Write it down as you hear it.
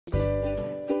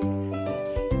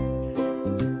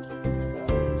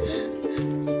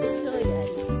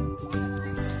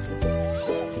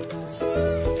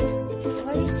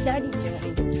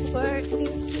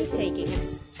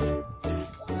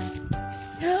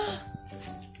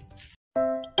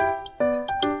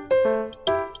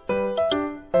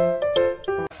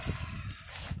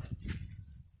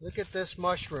Look at this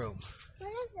mushroom.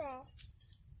 What is this?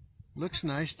 Looks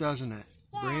nice, doesn't it?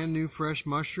 Yeah. Brand new fresh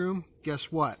mushroom.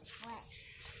 Guess what? What?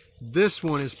 This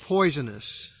one is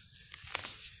poisonous.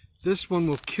 This one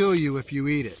will kill you if you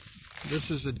eat it.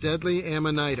 This is a deadly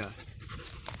Amanita,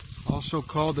 also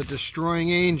called the destroying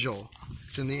angel.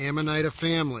 It's in the Amanita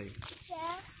family. Yeah.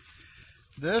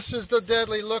 This is the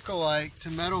deadly look-alike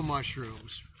to meadow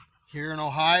mushrooms. Here in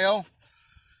Ohio,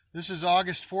 this is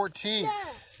August 14th,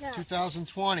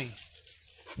 2020.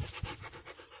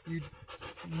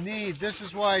 This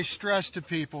is why I stress to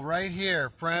people right here,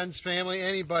 friends, family,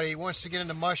 anybody who wants to get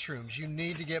into mushrooms, you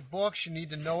need to get books, you need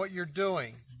to know what you're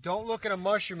doing. Don't look at a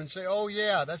mushroom and say, oh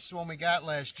yeah, that's the one we got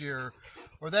last year,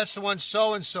 or that's the one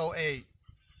so-and-so ate.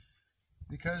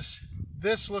 Because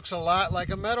this looks a lot like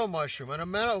a meadow mushroom, and a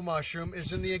meadow mushroom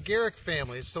is in the agaric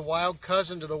family. It's the wild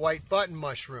cousin to the white button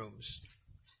mushrooms.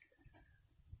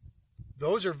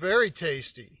 Those are very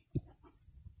tasty.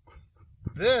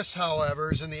 This,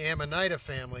 however, is in the Amanita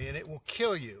family, and it will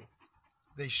kill you.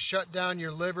 They shut down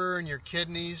your liver and your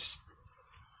kidneys.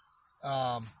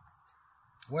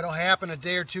 What'll happen a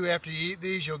day or two after you eat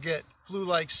these, you'll get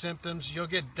flu-like symptoms. You'll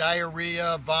get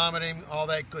diarrhea, vomiting, all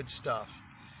that good stuff.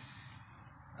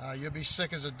 You'll be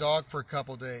sick as a dog for a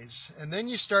couple days. And then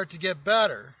you start to get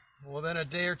better. Well, then a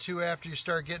day or two after you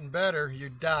start getting better, you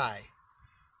die.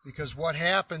 Because what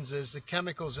happens is the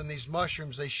chemicals in these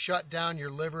mushrooms, they shut down your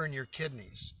liver and your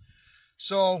kidneys.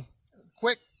 So,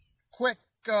 quick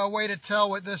way to tell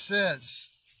what this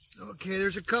is. Okay,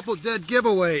 there's a couple dead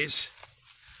giveaways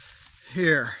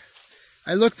here.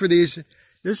 I look for these.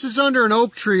 This is under an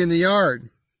oak tree in the yard.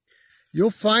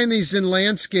 You'll find these in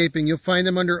landscaping. You'll find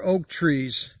them under oak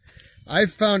trees.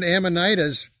 I've found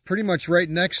Amanitas pretty much right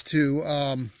next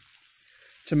to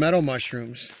meadow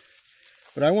mushrooms.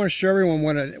 But I want to show everyone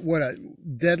what a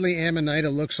deadly Amanita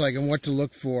looks like and what to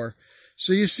look for.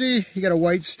 So you see, you got a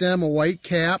white stem, a white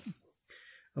cap.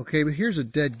 Okay, but here's a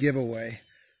dead giveaway.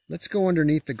 Let's go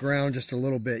underneath the ground just a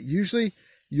little bit. Usually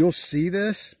you'll see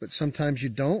this, but sometimes you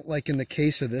don't, like in the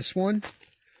case of this one.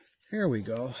 Here we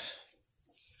go.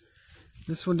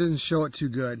 This one didn't show it too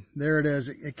good. There it is.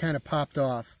 It kind of popped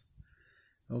off.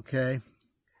 Okay.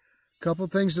 Couple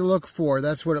things to look for.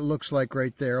 That's what it looks like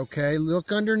right there. Okay.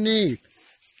 Look underneath.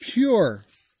 Pure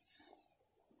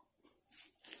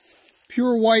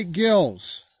white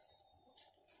gills.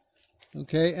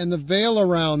 Okay. And the veil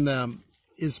around them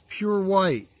is pure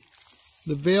white.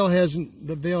 The veil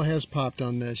has popped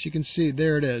on this. You can see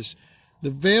there it is.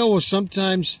 The veil will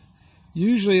sometimes,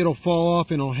 usually it'll fall off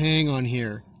and it'll hang on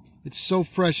here. It's so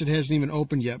fresh it hasn't even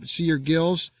opened yet. But see your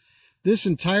gills? This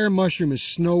entire mushroom is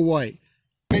snow white.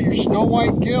 You got your snow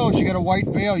white gills, you got a white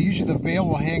veil. Usually the veil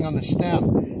will hang on the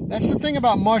stem. That's the thing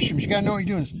about mushrooms. You got to know what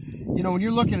you're doing. You know, when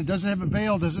you're looking, does it have a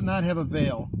veil? Does it not have a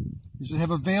veil? Does it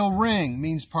have a veil ring?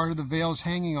 Means part of the veil is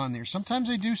hanging on there. Sometimes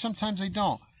they do, sometimes they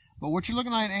don't. But what you're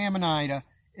looking at in Amanita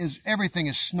is everything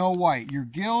is snow white. Your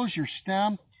gills, your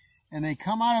stem, and they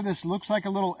come out of this, looks like a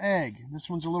little egg. This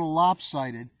one's a little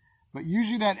lopsided. But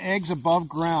usually that egg's above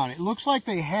ground. It looks like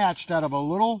they hatched out of a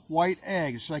little white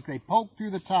egg. It's like they poked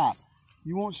through the top.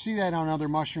 You won't see that on other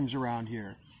mushrooms around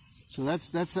here. So that's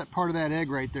that part of that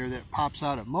egg right there that pops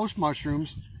out of. Most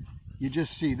mushrooms, you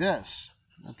just see this.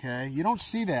 Okay, you don't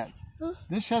see that.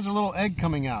 This has a little egg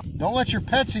coming out. Don't let your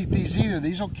pets eat these either.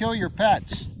 These will kill your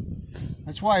pets.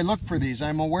 That's why I look for these.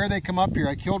 I'm aware they come up here.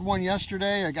 I killed one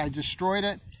yesterday. I destroyed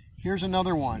it. Here's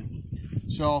another one.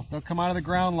 So they'll come out of the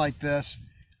ground like this.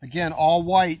 Again, all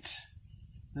white.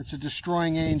 That's a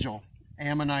destroying angel.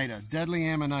 Amanita. Deadly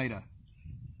Amanita.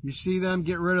 You see them,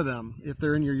 get rid of them if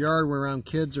they're in your yard or around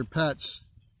kids or pets.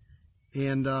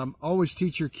 And always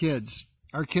teach your kids.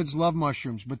 Our kids love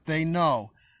mushrooms, but they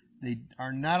know they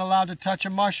are not allowed to touch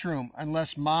a mushroom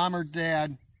unless mom or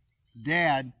dad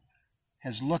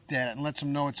has looked at it and lets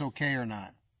them know it's okay or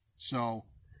not. So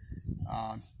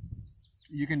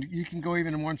you can go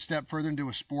even one step further and do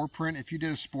a spore print. If you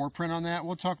did a spore print on that,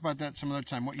 we'll talk about that some other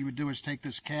time. What you would do is take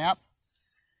this cap,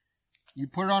 you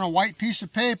put it on a white piece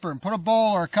of paper and put a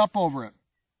bowl or a cup over it.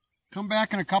 Come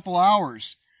back in a couple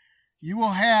hours. You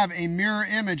will have a mirror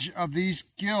image of these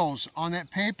gills on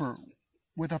that paper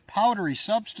with a powdery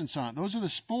substance on it. Those are the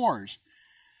spores.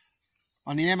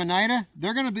 On the Amanita,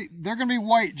 they're gonna be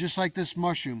white just like this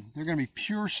mushroom. They're gonna be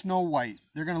pure snow white.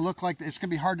 They're gonna look like, it's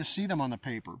gonna be hard to see them on the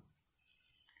paper.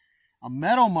 A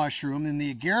meadow mushroom in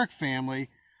the agaric family,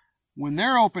 When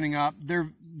they're opening up,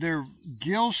 their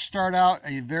gills start out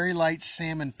a very light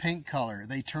salmon pink color.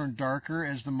 They turn darker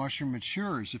as the mushroom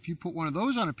matures. If you put one of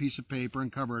those on a piece of paper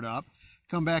and cover it up,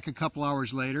 come back a couple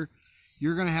hours later,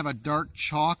 you're going to have a dark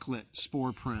chocolate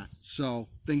spore print. So,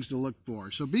 things to look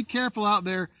for. So be careful out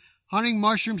there. Hunting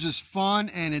mushrooms is fun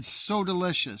and it's so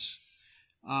delicious.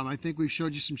 I think we've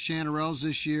showed you some chanterelles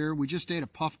this year. We just ate a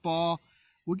puffball.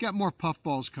 We've got more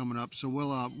puffballs coming up, so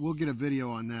we'll get a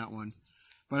video on that one.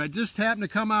 But I just happened to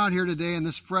come out here today and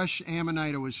this fresh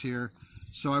Amanita was here,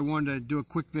 so I wanted to do a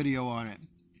quick video on it.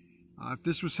 If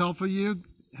this was helpful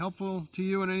to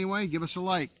you in any way, give us a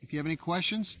like. If you have any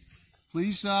questions,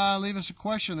 please leave us a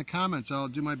question in the comments. I'll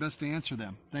do my best to answer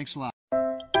them. Thanks a lot.